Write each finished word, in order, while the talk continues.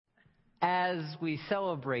As we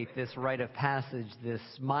celebrate this rite of passage, this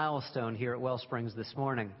milestone here at Wellsprings this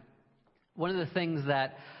morning, one of the things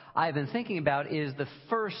that I've been thinking about is the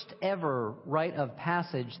first ever rite of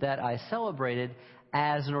passage that I celebrated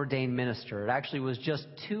as an ordained minister. It actually was just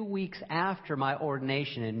 2 weeks after my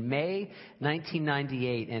ordination in May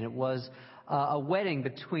 1998, and it was a wedding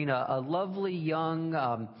between a lovely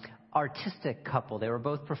young artistic couple. They were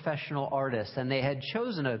both professional artists, and they had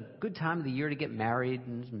chosen a good time of the year to get married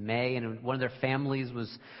in May, and one of their families was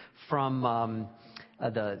from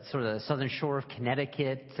the sort of the southern shore of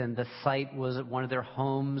Connecticut, and the site was at one of their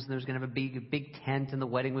homes, and there was going to have a big tent, and the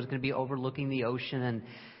wedding was going to be overlooking the ocean, and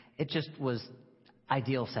it just was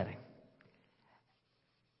ideal setting.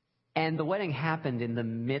 And the wedding happened in the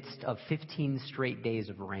midst of 15 straight days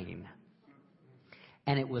of rain.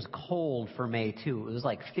 And it was cold for May, too. It was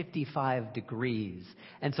like 55 degrees.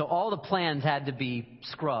 And so all the plans had to be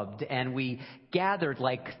scrubbed. And we gathered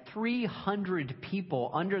like 300 people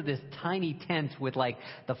under this tiny tent with like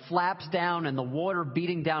the flaps down and the water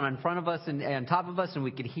beating down in front of us and on top of us. And we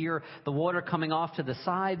could hear the water coming off to the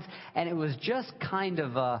sides. And it was just kind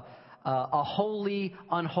of a holy,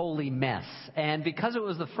 unholy mess. And because it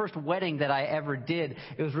was the first wedding that I ever did,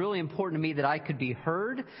 it was really important to me that I could be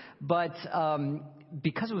heard. But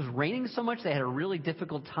because it was raining so much, they had a really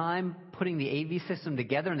difficult time putting the AV system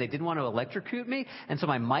together, and they didn't want to electrocute me. And so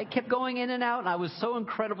my mic kept going in and out, and I was so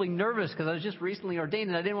incredibly nervous because I was just recently ordained,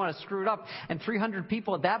 and I didn't want to screw it up. And 300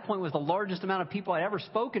 people at that point was the largest amount of people I'd ever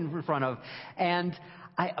spoken in front of. And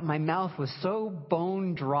my mouth was so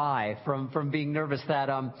bone dry from being nervous that,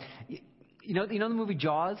 you know the movie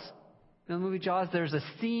Jaws? In the movie Jaws, there's a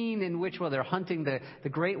scene in which, they're hunting the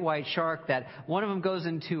great white shark, that one of them goes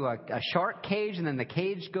into a shark cage, and then the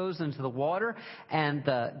cage goes into the water, and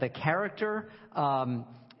the character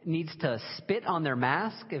needs to spit on their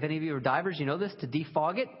mask. If any of you are divers, you know this, to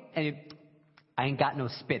defog it. And I ain't got no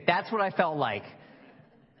spit. That's what I felt like.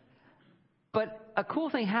 But a cool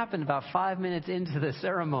thing happened about 5 minutes into the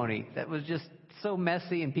ceremony that was just so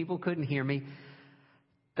messy and people couldn't hear me.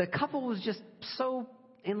 The couple was just so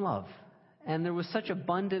in love. And there was such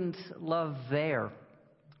abundant love there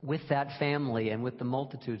with that family and with the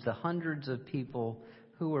multitudes, the hundreds of people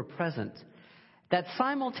who were present, that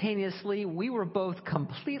simultaneously we were both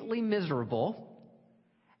completely miserable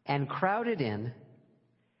and crowded in,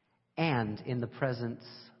 and in the presence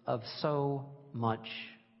of so much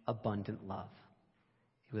abundant love.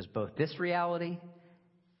 It was both this reality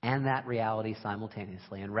and that reality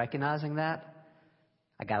simultaneously. And recognizing that,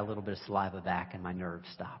 I got a little bit of saliva back and my nerves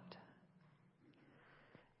stopped.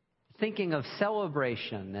 Thinking of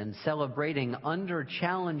celebration and celebrating under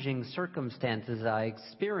challenging circumstances I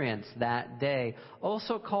experienced that day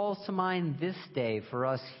also calls to mind this day for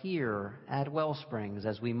us here at Wellsprings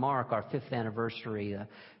as we mark our 5th anniversary,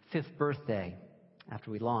 5th birthday after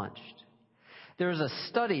we launched. There's a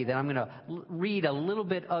study that I'm going to read a little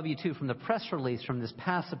bit of you to from the press release from this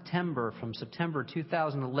past September, from September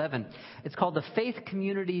 2011. It's called The Faith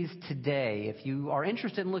Communities Today. If you are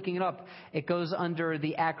interested in looking it up, it goes under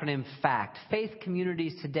the acronym FACT. Faith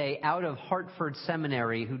Communities Today, out of Hartford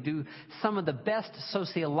Seminary, who do some of the best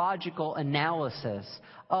sociological analysis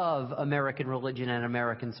of American religion and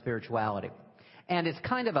American spirituality. And it's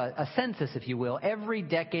kind of a census, if you will. Every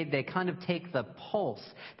decade, they kind of take the pulse.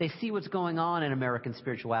 They see what's going on in American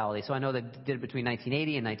spirituality. So I know they did it between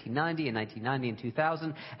 1980 and 1990, and 1990 and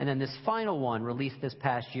 2000. And then this final one released this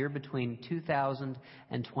past year between 2000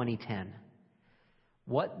 and 2010.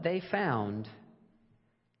 What they found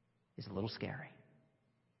is a little scary.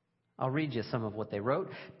 I'll read you some of what they wrote.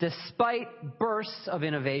 Despite bursts of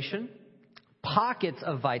innovation, pockets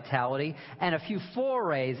of vitality, and a few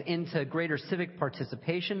forays into greater civic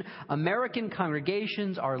participation, American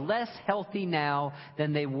congregations are less healthy now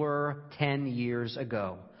than they were 10 years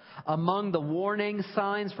ago. Among the warning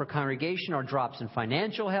signs for congregation are drops in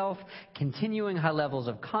financial health, continuing high levels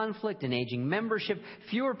of conflict and aging membership,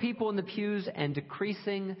 fewer people in the pews, and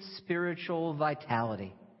decreasing spiritual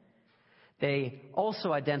vitality. They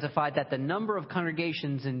also identified that the number of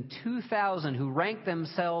congregations in 2000 who ranked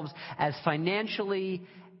themselves as financially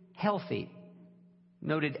healthy,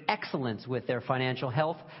 noted excellence with their financial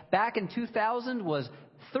health, back in 2000 was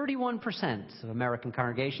 31% of American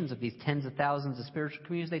congregations, of these tens of thousands of spiritual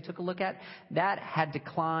communities they took a look at. That had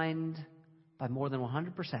declined by more than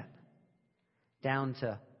 100%, down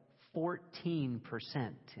to 14%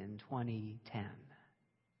 in 2010.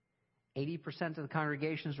 80% of the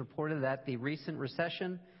congregations reported that the recent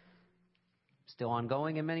recession, still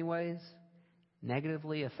ongoing in many ways,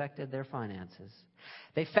 negatively affected their finances.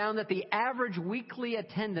 They found that the average weekly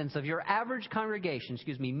attendance of your average congregation,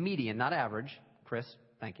 median, not average, Chris,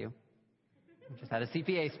 thank you, Just had a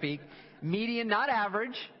CPA speak. Median, not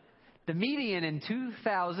average. The median in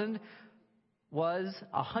 2000 was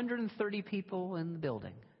 130 people in the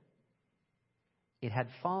building. It had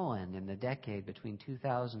fallen in the decade between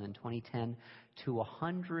 2000 and 2010 to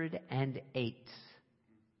 108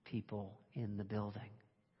 people in the building.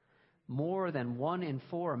 More than 1 in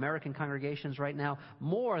 4 American congregations right now,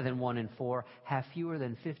 more than 1 in 4 have fewer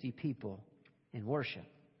than 50 people in worship.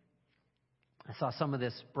 I saw some of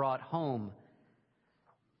this brought home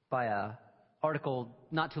by an article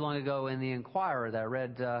not too long ago in the Inquirer that I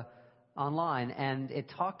read online, and it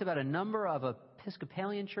talked about a number of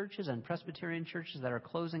Episcopalian churches and Presbyterian churches that are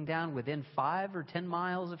closing down within 5 or 10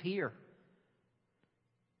 miles of here.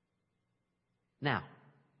 Now,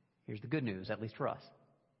 here's the good news, at least for us,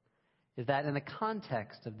 is that in the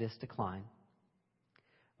context of this decline,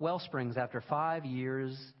 Wellsprings, after 5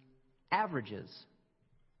 years, averages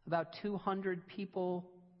about 200 people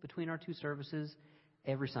between our two services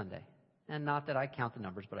every Sunday. And not that I count the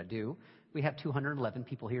numbers, but I do. We have 211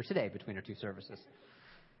 people here today between our two services.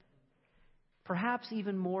 Perhaps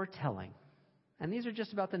even more telling, and these are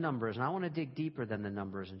just about the numbers, and I want to dig deeper than the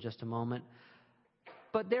numbers in just a moment,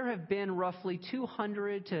 but there have been roughly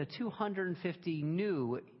 200 to 250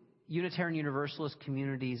 new Unitarian Universalist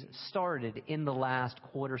communities started in the last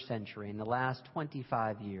quarter century, in the last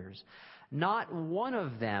 25 years. Not one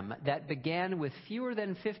of them that began with fewer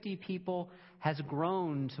than 50 people has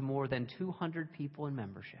grown to more than 200 people in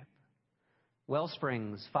membership.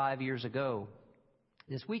 Wellsprings, 5 years ago,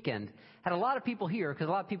 this weekend, had a lot of people here because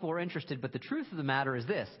a lot of people were interested, but the truth of the matter is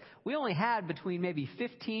this. We only had between maybe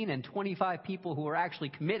 15 and 25 people who were actually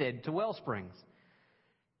committed to Wellsprings.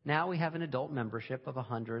 Now we have an adult membership of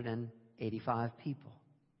 185 people.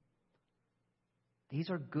 These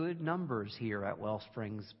are good numbers here at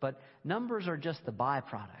Wellsprings, but numbers are just the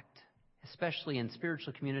byproduct, especially in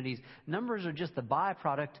spiritual communities. Numbers are just the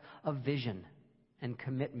byproduct of vision and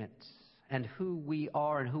commitment and who we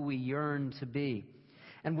are and who we yearn to be.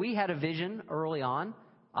 And we had a vision early on.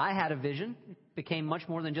 I had a vision. It became much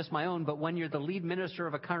more than just my own. But when you're the lead minister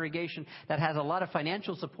of a congregation that has a lot of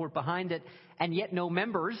financial support behind it and yet no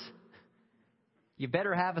members, you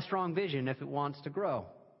better have a strong vision if it wants to grow.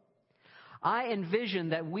 I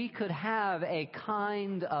envisioned that we could have a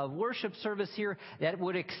kind of worship service here that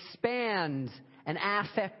would expand an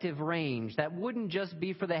affective range, that wouldn't just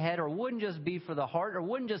be for the head or wouldn't just be for the heart or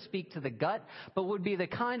wouldn't just speak to the gut, but would be the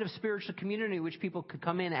kind of spiritual community in which people could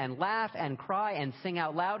come in and laugh and cry and sing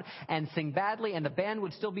out loud and sing badly, and the band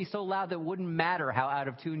would still be so loud that it wouldn't matter how out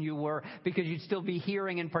of tune you were because you'd still be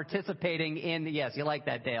hearing and participating in the, yes, you like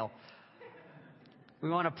that, Dale. We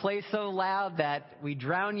want to play so loud that we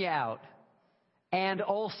drown you out. And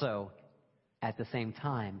also, at the same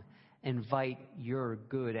time, invite your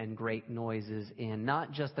good and great noises in.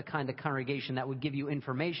 Not just the kind of congregation that would give you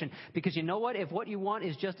information. Because you know what? If what you want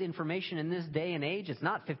is just information in this day and age, it's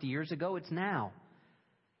not 50 years ago, it's now.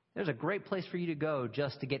 There's a great place for you to go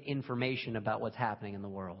just to get information about what's happening in the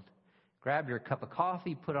world. Grab your cup of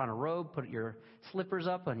coffee, put on a robe, put your slippers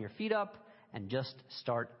up, on your feet up, and just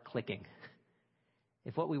start clicking.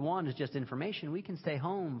 If what we want is just information, we can stay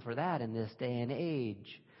home for that in this day and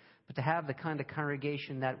age. But to have the kind of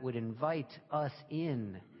congregation that would invite us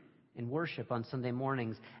in worship on Sunday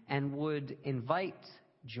mornings and would invite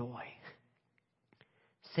joy.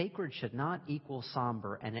 Sacred should not equal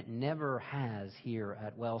somber, and it never has here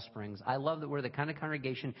at Wellsprings. I love that we're the kind of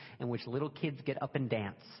congregation in which little kids get up and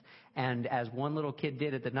dance. And as one little kid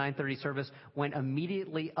did at the 9:30 service, went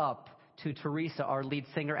immediately up to Teresa, our lead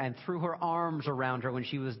singer, and threw her arms around her when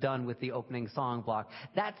she was done with the opening song block.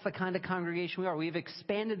 That's the kind of congregation we are. We've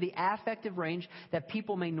expanded the affective range that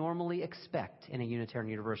people may normally expect in a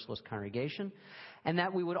Unitarian Universalist congregation, and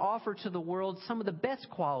that we would offer to the world some of the best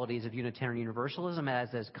qualities of Unitarian Universalism as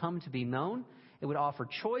has come to be known. It would offer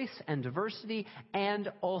choice and diversity,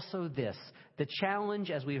 and also this, the challenge,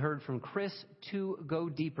 as we heard from Chris, to go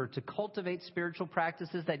deeper, to cultivate spiritual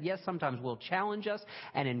practices that, yes, sometimes will challenge us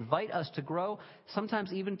and invite us to grow,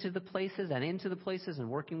 sometimes even to the places and into the places and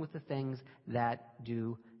working with the things that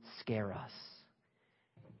do scare us.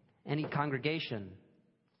 Any congregation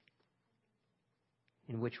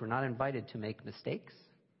in which we're not invited to make mistakes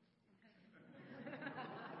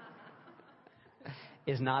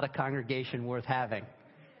is not a congregation worth having.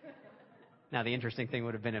 Now, the interesting thing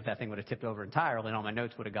would have been if that thing would have tipped over entirely and all my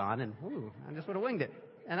notes would have gone and, I just would have winged it.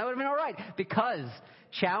 And that would have been all right. Because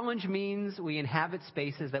challenge means we inhabit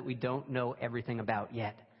spaces that we don't know everything about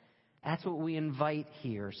yet. That's what we invite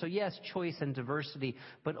here. So yes, choice and diversity,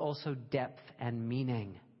 but also depth and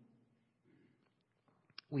meaning.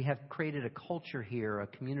 We have created a culture here, a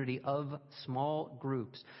community of small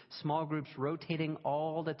groups rotating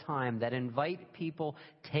all the time that invite people,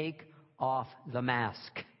 take off the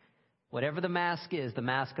mask. Whatever the mask is, the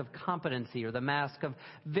mask of competency or the mask of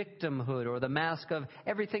victimhood or the mask of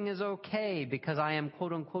everything is okay because I am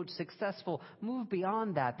quote unquote successful, move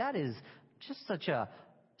beyond that. That is just such a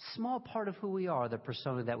small part of who we are, the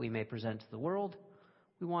persona that we may present to the world.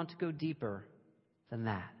 We want to go deeper than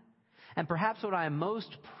that. And perhaps what I am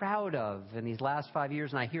most proud of in these last 5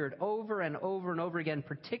 years, and I hear it over and over and over again,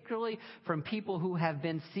 particularly from people who have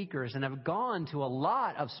been seekers and have gone to a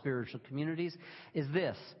lot of spiritual communities, is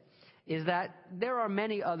that there are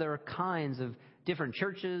many other kinds of different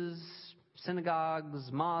churches,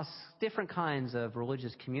 synagogues, mosques, different kinds of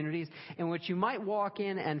religious communities in which you might walk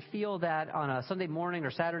in and feel that on a Sunday morning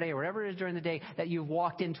or Saturday or whatever it is during the day that you've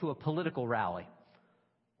walked into a political rally.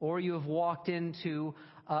 Or you have walked into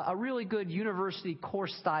a really good university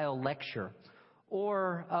course-style lecture.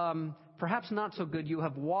 Or perhaps not so good, you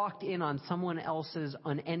have walked in on someone else's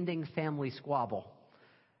unending family squabble.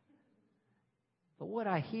 But what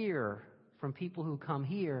I hear from people who come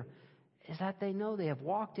here is that they know they have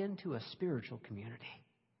walked into a spiritual community.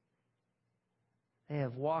 They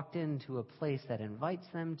have walked into a place that invites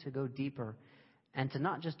them to go deeper and to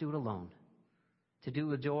not just do it alone, to do it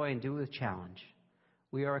with joy and do it with challenge.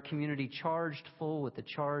 We are a community charged full with the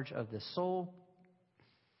charge of the soul,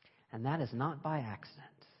 and that is not by accident.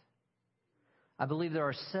 I believe there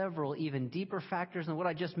are several even deeper factors than what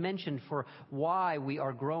I just mentioned for why we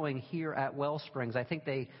are growing here at Wellsprings. I think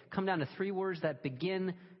they come down to 3 words that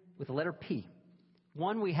begin with the letter P.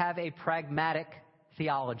 One, we have a pragmatic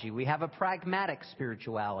theology. We have a pragmatic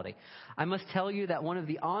spirituality. I must tell you that one of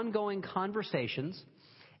the ongoing conversations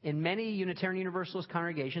in many Unitarian Universalist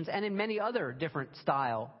congregations and in many other different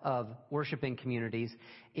style of worshiping communities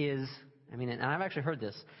is, and I've actually heard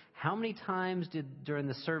this, how many times during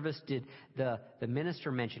the service did the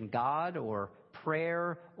minister mention God or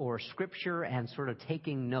prayer or scripture and sort of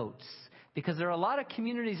taking notes? Because there are a lot of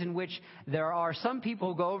communities in which there are some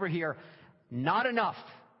people who go over here, not enough,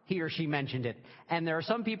 he or she mentioned it. And there are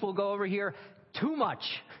some people who go over here, too much.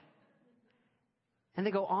 And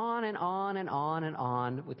they go on and on and on and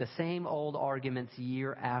on with the same old arguments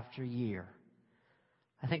year after year.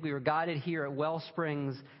 I think we were guided here at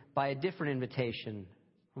Wellsprings by a different invitation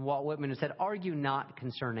from Walt Whitman, who said, argue not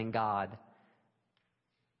concerning God.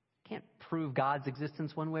 Can't prove God's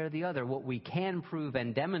existence one way or the other. What we can prove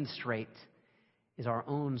and demonstrate is our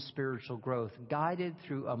own spiritual growth, guided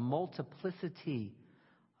through a multiplicity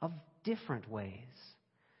of different ways,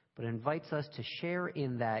 but invites us to share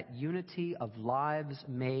in that unity of lives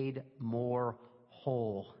made more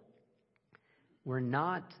whole. We're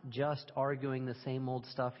not just arguing the same old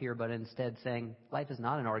stuff here, but instead saying life is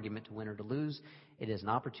not an argument to win or to lose. It is an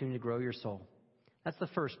opportunity to grow your soul. That's the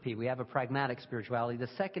first P. We have a pragmatic spirituality. The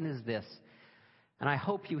second is this, and I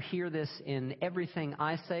hope you hear this in everything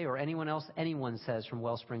I say or anyone says from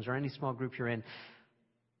Wellsprings or any small group you're in.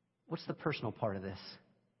 What's the personal part of this?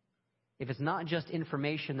 If it's not just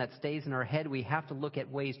information that stays in our head, we have to look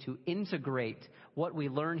at ways to integrate what we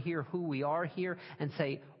learn here, who we are here, and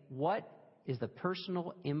say, what is the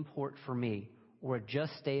personal import for me? Or it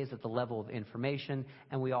just stays at the level of information,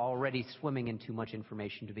 and we are already swimming in too much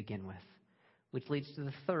information to begin with. Which leads to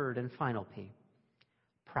the third and final P,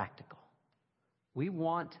 practical. We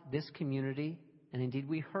want this community, and indeed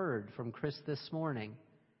we heard from Chris this morning,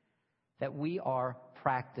 that we are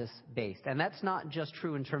practice-based. And that's not just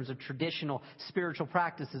true in terms of traditional spiritual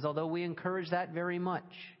practices, although we encourage that very much.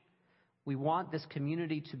 We want this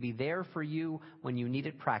community to be there for you when you need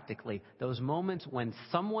it practically. Those moments when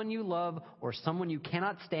someone you love or someone you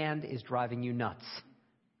cannot stand is driving you nuts.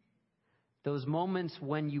 Those moments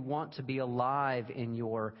when you want to be alive in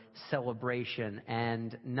your celebration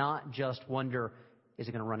and not just wonder, is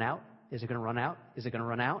it going to run out? Is it going to run out? Is it going to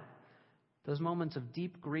run out? Those moments of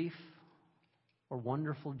deep grief or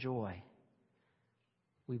wonderful joy.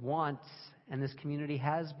 We want, and this community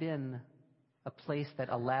has been, a place that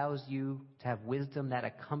allows you to have wisdom that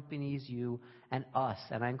accompanies you and us,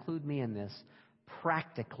 and I include me in this,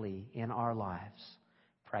 practically in our lives.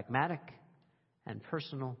 Pragmatic and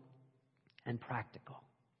personal and practical.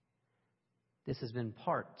 This has been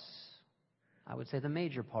parts, I would say the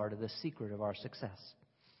major part of the secret of our success.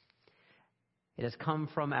 It has come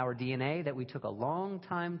from our DNA that we took a long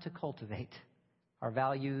time to cultivate, our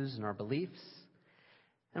values and our beliefs.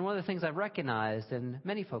 And one of the things I've recognized, and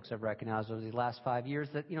many folks have recognized over the last 5 years,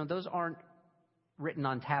 that, those aren't written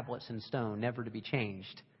on tablets in stone, never to be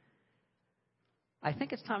changed. I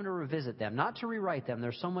think it's time to revisit them, not to rewrite them.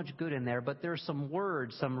 There's so much good in there, but there's some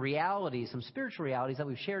words, some realities, some spiritual realities that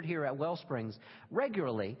we've shared here at Wellsprings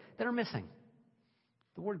regularly that are missing.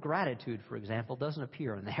 The word gratitude, for example, doesn't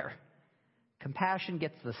appear in there. Compassion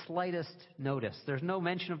gets the slightest notice. There's no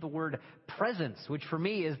mention of the word presence, which for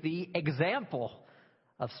me is the example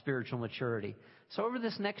of spiritual maturity. So over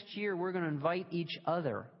this next year, we're going to invite each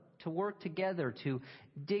other to work together to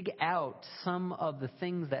dig out some of the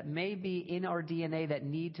things that may be in our DNA that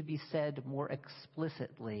need to be said more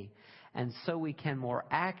explicitly. And so we can more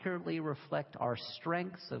accurately reflect our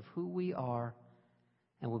strengths of who we are,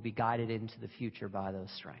 and we'll be guided into the future by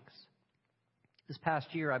those strengths. This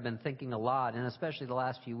past year, I've been thinking a lot, and especially the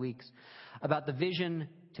last few weeks, about the vision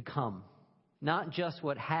to come. Not just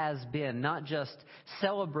what has been, not just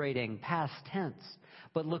celebrating past tense,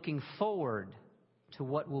 but looking forward to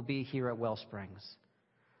what will be here at Wellsprings.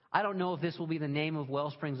 I don't know if this will be the name of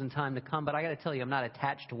Wellsprings in time to come, but I got to tell you, I'm not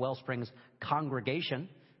attached to Wellsprings congregation.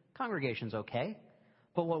 Congregation's okay.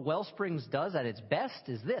 But what Wellsprings does at its best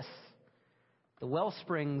is this. The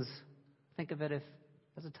Wellsprings, think of it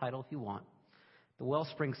as a title if you want. The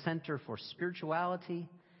Wellspring Center for Spirituality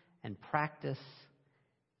and Practice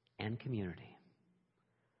and Community.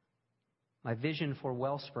 My vision for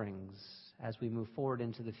Wellsprings as we move forward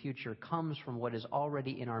into the future comes from what is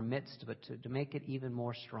already in our midst, but to make it even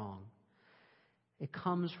more strong. It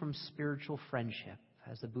comes from spiritual friendship,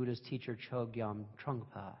 as the Buddhist teacher Chogyam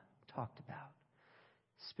Trungpa talked about.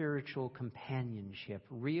 Spiritual companionship,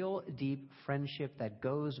 real deep friendship that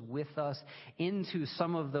goes with us into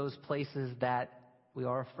some of those places that we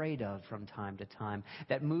are afraid of from time to time,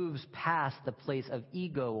 that moves past the place of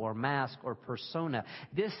ego or mask or persona.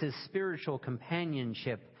 This is spiritual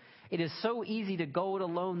companionship. It is so easy to go it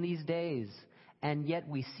alone these days, and yet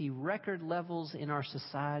we see record levels in our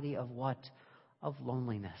society of what? Of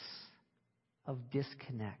loneliness, of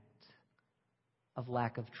disconnect, of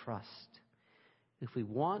lack of trust. If we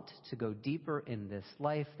want to go deeper in this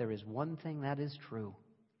life, there is one thing that is true.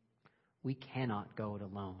 We cannot go it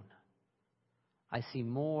alone. I see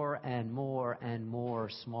more and more and more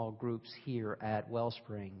small groups here at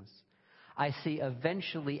Wellsprings. I see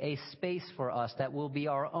eventually a space for us that will be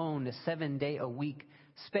our own 7-day-a-week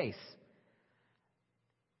space.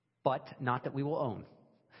 But not that we will own.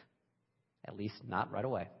 At least not right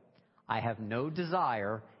away. I have no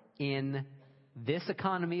desire in this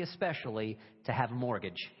economy especially to have a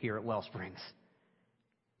mortgage here at Wellsprings.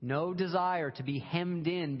 No desire to be hemmed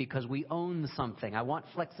in because we own something. I want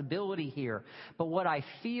flexibility here. But what I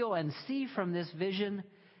feel and see from this vision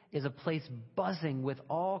is a place buzzing with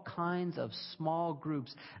all kinds of small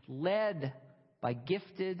groups led by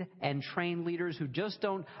gifted and trained leaders who just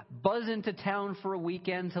don't buzz into town for a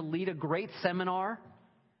weekend to lead a great seminar.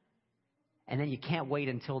 And then you can't wait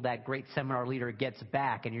until that great seminar leader gets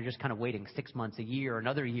back and you're just kind of waiting 6 months, a year,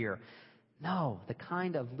 another year. No, the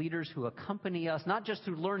kind of leaders who accompany us, not just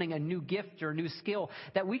through learning a new gift or a new skill,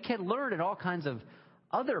 that we can learn at all kinds of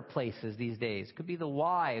other places these days. It could be the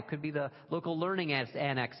Y, it could be the local learning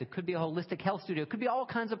annex, it could be a holistic health studio, it could be all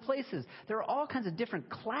kinds of places. There are all kinds of different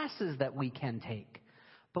classes that we can take.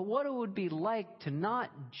 But what it would be like to not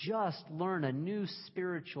just learn a new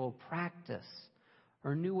spiritual practice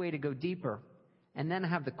or a new way to go deeper and then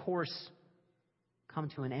have the course come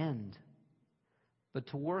to an end, but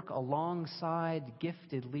to work alongside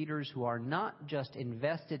gifted leaders who are not just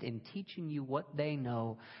invested in teaching you what they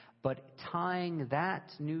know, but tying that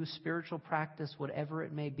new spiritual practice, whatever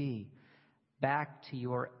it may be, back to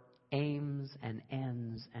your aims and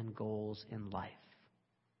ends and goals in life.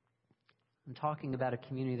 I'm talking about a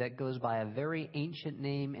community that goes by a very ancient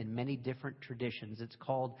name in many different traditions. It's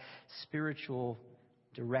called spiritual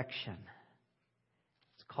direction.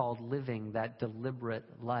 It's called living that deliberate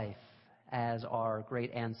life, as our great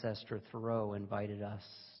ancestor Thoreau invited us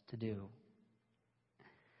to do.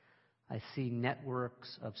 I see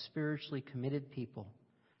networks of spiritually committed people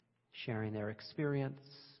sharing their experience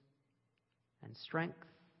and strength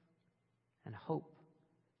and hope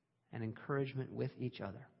and encouragement with each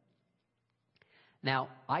other. Now,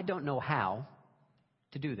 I don't know how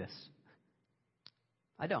to do this.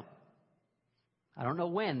 I don't know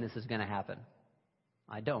when this is going to happen.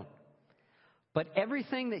 I don't. But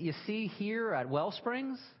everything that you see here at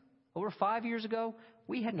Wellsprings over 5 years ago,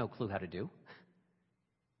 we had no clue how to do.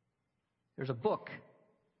 There's a book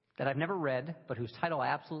that I've never read, but whose title I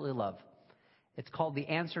absolutely love. It's called The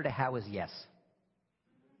Answer to How is Yes.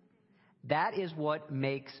 That is what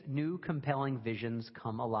makes new compelling visions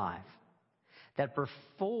come alive. That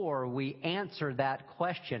before we answer that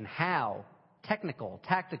question, how, technical,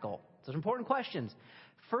 tactical, those are important questions.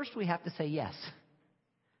 First, we have to say yes.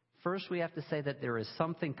 First, we have to say that there is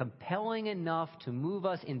something compelling enough to move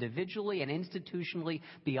us individually and institutionally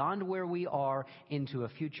beyond where we are into a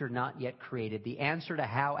future not yet created. The answer to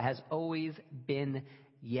how has always been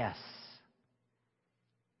yes.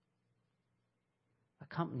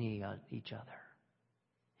 Accompanying each other,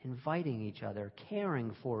 inviting each other,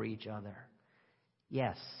 caring for each other.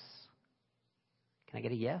 Yes. Can I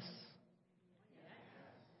get a yes?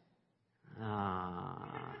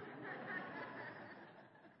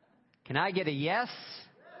 Can I get a yes?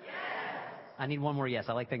 Yes. I need one more yes.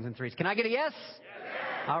 I like things in threes. Can I get a yes?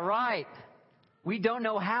 Yes. All right. We don't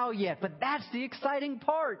know how yet, but that's the exciting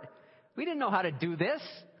part. We didn't know how to do this,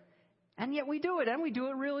 and yet we do it, and we do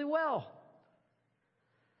it really well.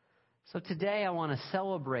 So today I want to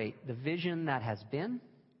celebrate the vision that has been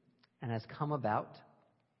and has come about,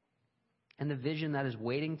 and the vision that is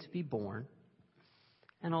waiting to be born,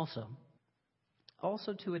 and also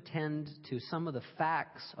to attend to some of the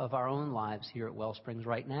facts of our own lives here at Wellsprings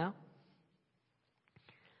right now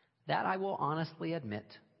that I will honestly admit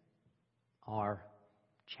are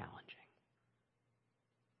challenging.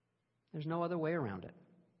 There's no other way around it.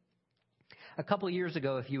 A couple of years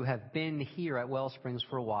ago, if you have been here at Wellsprings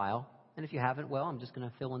for a while, and if you haven't, well, I'm just going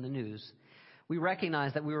to fill in the news. We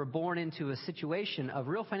recognized that we were born into a situation of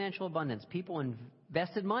real financial abundance. People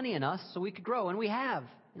invested money in us so we could grow, and we have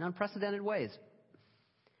in unprecedented ways.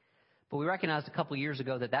 But we recognized a couple of years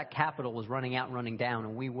ago that capital was running out and running down,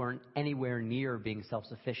 and we weren't anywhere near being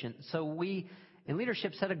self-sufficient. So we, in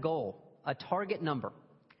leadership, set a goal, a target number,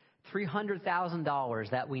 $300,000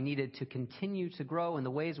 that we needed to continue to grow in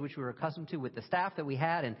the ways which we were accustomed to with the staff that we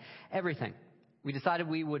had and everything. We decided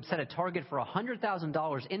we would set a target for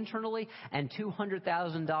 $100,000 internally and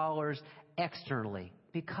 $200,000 externally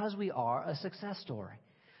because we are a success story.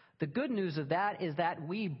 The good news of that is that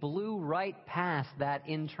we blew right past that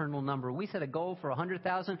internal number. We set a goal for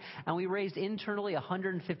 $100,000 and we raised internally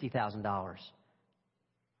 $150,000.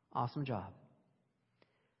 Awesome job.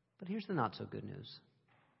 But here's the not so good news.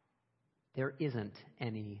 There isn't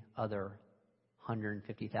any other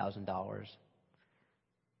 $150,000.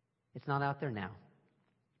 It's not out there now.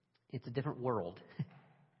 It's a different world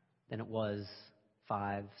than it was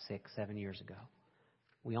 5, 6, 7 years ago.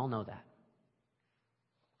 We all know that.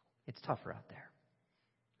 It's tougher out there.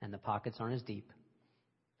 And the pockets aren't as deep.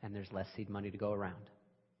 And there's less seed money to go around.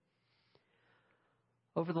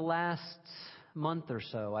 Over the last month or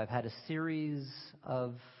so, I've had a series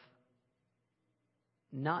of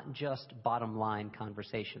not just bottom line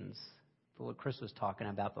conversations, but what Chris was talking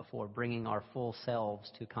about before, bringing our full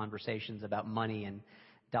selves to conversations about money and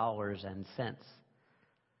dollars and cents.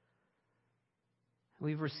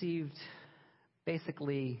 We've received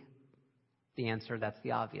basically the answer that's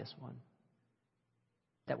the obvious one,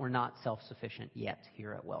 that we're not self-sufficient yet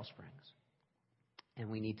here at Wellsprings. And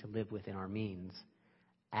we need to live within our means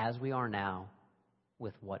as we are now,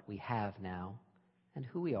 with what we have now and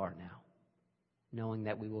who we are now, knowing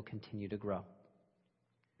that we will continue to grow.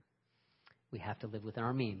 We have to live within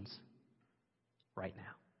our means right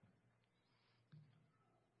now.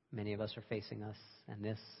 Many of us are facing us and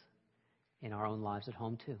this in our own lives at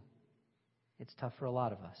home too. It's tough for a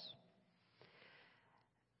lot of us.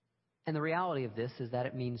 And the reality of this is that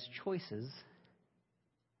it means choices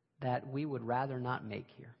that we would rather not make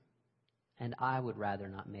here. And I would rather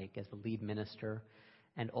not make as the lead minister,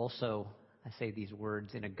 and also, I say these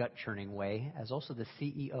words in a gut-churning way, as also the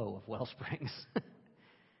CEO of Wellsprings.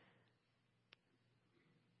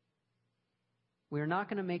 We're not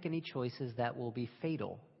going to make any choices that will be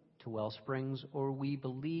fatal to Wellsprings or we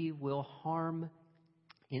believe will harm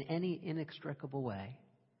in any inextricable way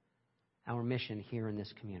our mission here in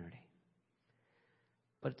this community.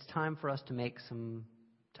 But it's time for us to make some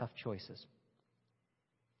tough choices.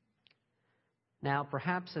 Now,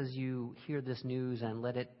 perhaps as you hear this news and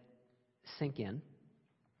let it sink in,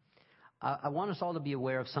 I want us all to be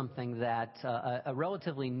aware of something that a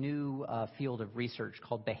relatively new field of research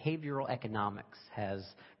called behavioral economics has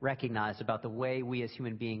recognized about the way we as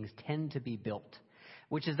human beings tend to be built,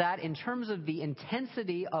 which is that in terms of the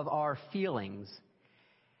intensity of our feelings,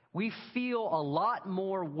 we feel a lot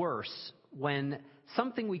more worse when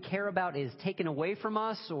something we care about is taken away from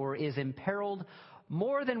us or is imperiled,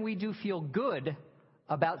 more than we do feel good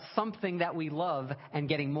about something that we love and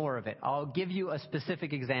getting more of it. I'll give you a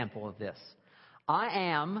specific example of this.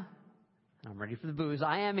 I'm ready for the booze,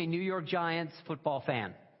 I am a New York Giants football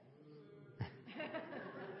fan.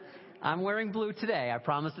 I'm wearing blue today. I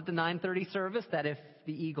promised at the 9:30 service that if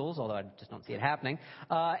the Eagles, although I just don't see it happening,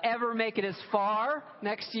 ever make it as far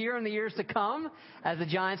next year and the years to come as the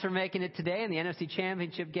Giants are making it today in the NFC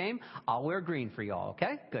Championship game, I'll wear green for y'all,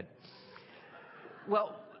 okay? Good.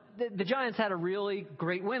 Well, the Giants had a really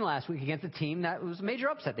great win last week against a team that was a major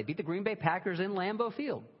upset. They beat the Green Bay Packers in Lambeau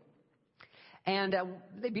Field. And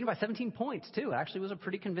they beat them by 17 points, too. It actually was a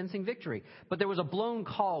pretty convincing victory. But there was a blown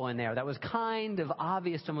call in there that was kind of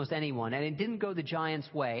obvious to almost anyone, and it didn't go the Giants'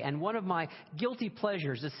 way. And one of my guilty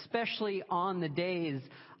pleasures, especially on the days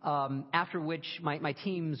after which my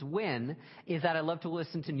teams win, is that I love to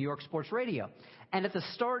listen to New York sports radio. And at the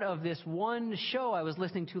start of this one show I was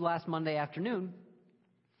listening to last Monday afternoon,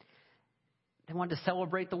 they wanted to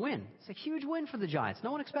celebrate the win. It's a huge win for the Giants.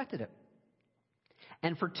 No one expected it.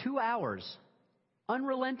 And for 2 hours,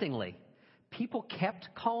 unrelentingly, people kept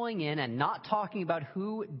calling in and not talking about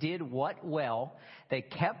who did what well. They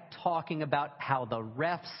kept talking about how the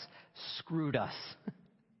refs screwed us.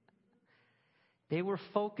 They were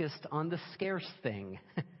focused on the scarce thing.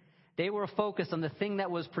 They were focused on the thing that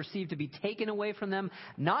was perceived to be taken away from them,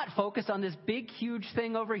 not focused on this big, huge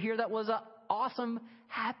thing over here that was an awesome,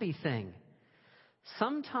 happy thing.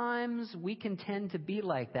 Sometimes we can tend to be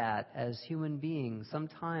like that as human beings.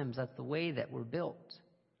 Sometimes that's the way that we're built.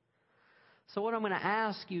 So what I'm going to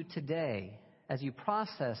ask you today, as you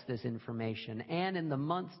process this information, and in the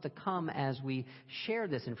months to come as we share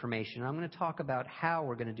this information, I'm going to talk about how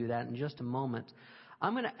we're going to do that in just a moment.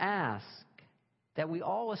 I'm going to ask that we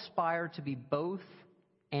all aspire to be both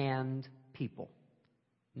and people,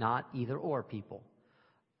 not either or people.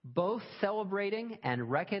 Both celebrating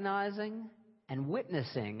and recognizing and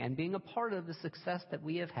witnessing and being a part of the success that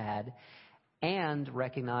we have had, and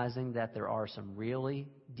recognizing that there are some really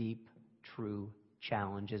deep, true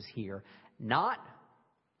challenges here. Not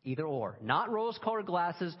either or. Not rose-colored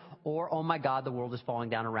glasses or, oh my God, the world is falling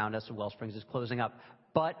down around us and Wellsprings is closing up.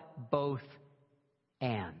 But both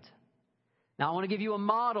and. Now, I want to give you a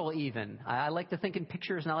model even. I like to think in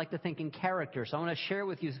pictures and I like to think in character. So I want to share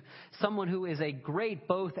with you someone who is a great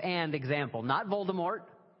both and example. Not Voldemort,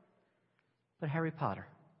 but Harry Potter.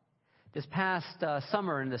 This past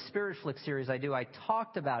summer in the Spirit Flick series I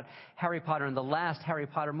talked about Harry Potter in the last Harry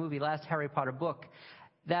Potter movie, last Harry Potter book,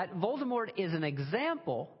 that Voldemort is an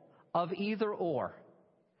example of either or.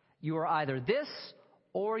 You are either this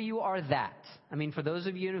or you are that. I mean, for those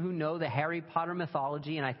of you who know the Harry Potter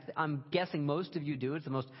mythology, and I'm guessing most of you do, it's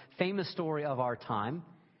the most famous story of our time,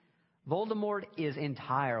 Voldemort is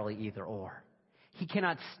entirely either or. He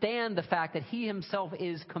cannot stand the fact that he himself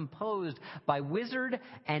is composed by wizard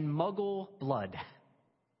and muggle blood.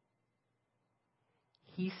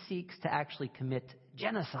 He seeks to actually commit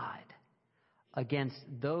genocide against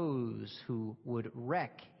those who would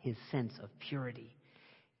wreck his sense of purity.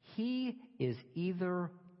 He is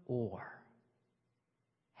either or.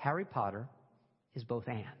 Harry Potter is both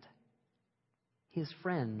and. His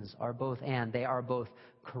friends are both and. They are both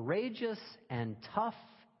courageous and tough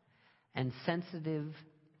and sensitive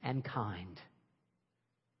and kind.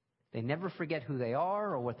 They never forget who they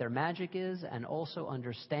are or what their magic is, and also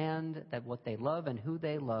understand that what they love and who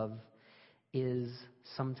they love is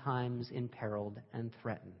sometimes imperiled and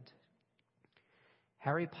threatened.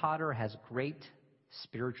 Harry Potter has great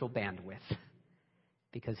spiritual bandwidth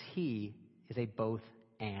because he is a both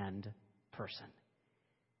and person.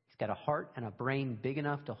 He's got a heart and a brain big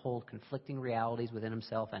enough to hold conflicting realities within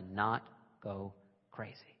himself and not go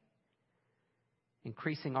crazy.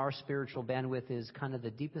 Increasing our spiritual bandwidth is kind of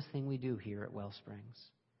the deepest thing we do here at Wellsprings.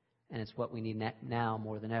 And it's what we need now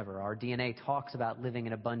more than ever. Our DNA talks about living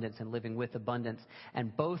in abundance and living with abundance.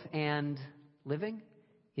 And both and living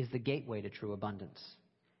is the gateway to true abundance.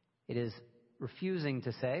 It is refusing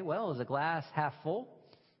to say, well, is the glass half full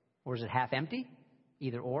or is it half empty?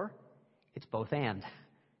 Either or. It's both and.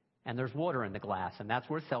 And there's water in the glass, and that's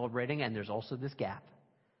worth celebrating, and there's also this gap.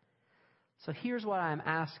 So here's what I'm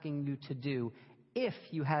asking you to do if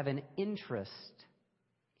you have an interest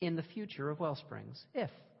in the future of Wellsprings. If.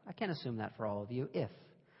 I can't assume that for all of you. If.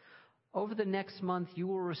 Over the next month, you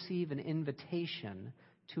will receive an invitation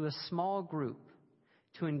to a small group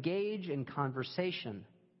to engage in conversation,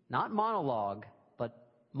 not monologue, but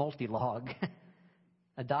multilogue.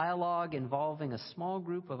 A dialogue involving a small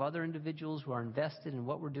group of other individuals who are invested in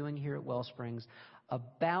what we're doing here at Wellsprings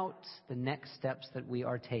about the next steps that we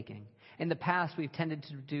are taking. In the past, we've tended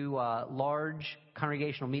to do large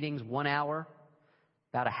congregational meetings, 1 hour,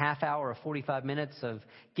 about a half hour or 45 minutes of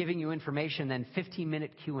giving you information, then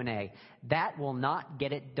 15-minute Q&A. That will not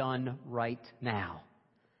get it done right now.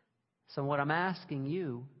 So what I'm asking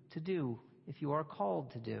you to do, if you are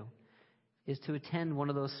called to do, is to attend one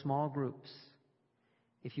of those small groups.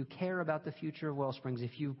 If you care about the future of Wellsprings,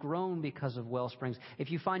 if you've grown because of Wellsprings,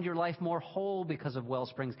 if you find your life more whole because of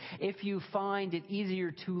Wellsprings, if you find it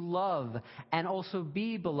easier to love and also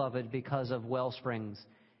be beloved because of Wellsprings,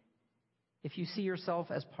 If you see yourself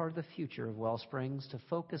as part of the future of Wellsprings, to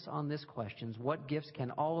focus on this question: what gifts can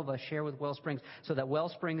all of us share with Wellsprings so that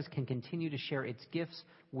Wellsprings can continue to share its gifts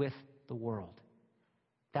with the world?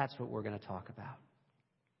 That's what we're going to talk about.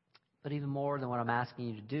 But even more than what I'm asking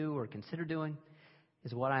you to do or consider doing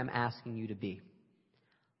is what I'm asking you to be.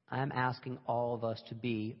 I'm asking all of us to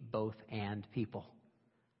be both and people,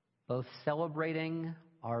 both celebrating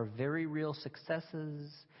our very real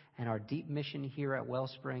successes and our deep mission here at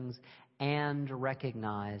Wellsprings, and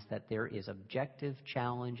recognize that there is objective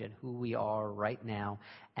challenge in who we are right now,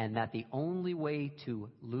 and that the only way to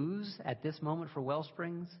lose at this moment for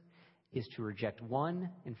Wellsprings is to reject one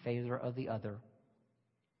in favor of the other.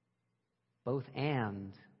 Both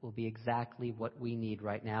and will be exactly what we need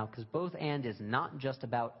right now, because both and is not just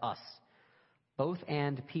about us. Both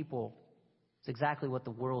and people is exactly what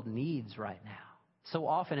the world needs right now. So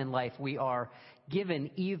often in life we are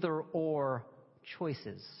given either or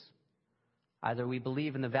choices. Either we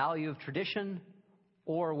believe in the value of tradition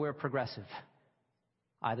or we're progressive.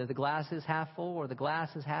 Either the glass is half full or the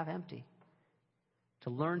glass is half empty.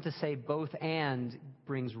 To learn to say both and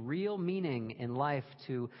brings real meaning in life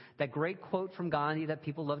to that great quote from Gandhi that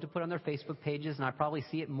people love to put on their Facebook pages, and I probably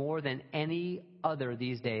see it more than any other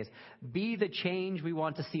these days. Be the change we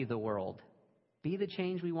want to see the world. Be the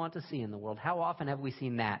change we want to see in the world. How often have we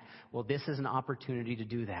seen that? Well, this is an opportunity to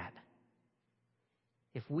do that.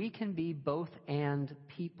 If we can be both and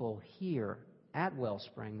people here at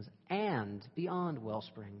Wellsprings and beyond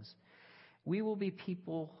Wellsprings, we will be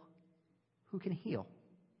people who can heal.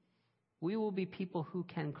 We will be people who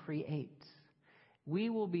can create. We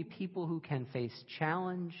will be people who can face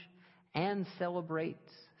challenge and celebrate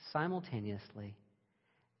simultaneously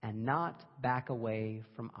and not back away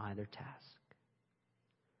from either task.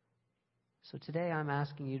 So today I'm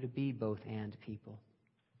asking you to be both and people.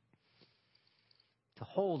 To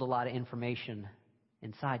hold a lot of information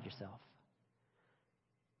inside yourself.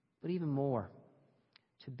 But even more,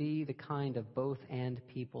 to be the kind of both and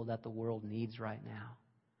people that the world needs right now.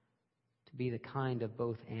 To be the kind of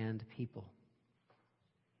both and people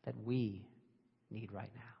that we need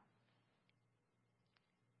right now.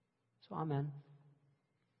 So amen.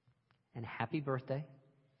 And happy birthday.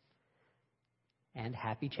 And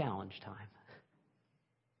happy challenge time.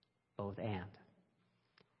 Both and.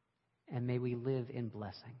 And may we live in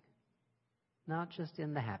blessing, not just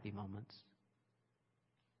in the happy moments.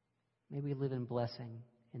 May we live in blessing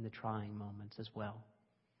in the trying moments as well.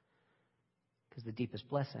 Because the deepest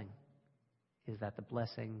blessing is that the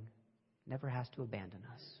blessing never has to abandon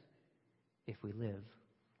us if we live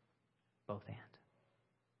both and.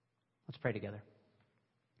 Let's pray together.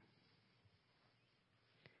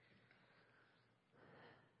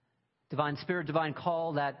 Divine Spirit, divine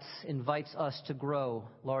call that invites us to grow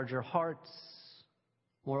larger hearts,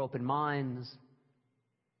 more open minds,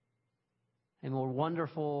 a more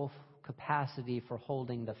wonderful capacity for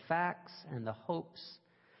holding the facts and the hopes,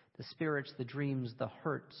 the spirits, the dreams, the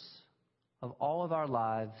hurts of all of our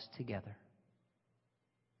lives together.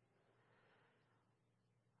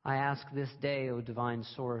 I ask this day, O divine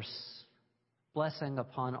source, blessing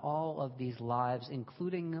upon all of these lives,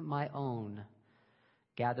 including my own,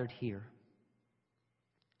 gathered here,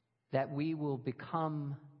 that we will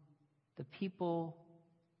become the people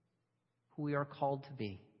who we are called to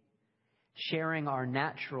be, sharing our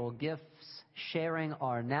natural gifts, sharing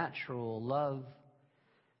our natural love,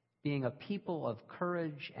 being a people of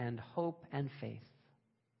courage and hope and faith.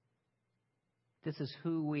 This is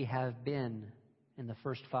who we have been in the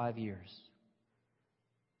first 5 years.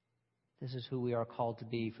 This is who we are called to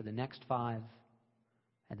be for the next 5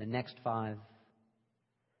 and the next 5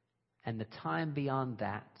 and the time beyond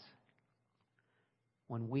that,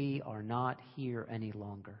 when we are not here any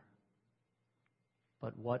longer.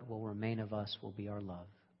 But what will remain of us will be our love,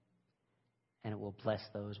 and it will bless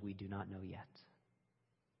those we do not know yet.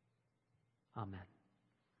 Amen.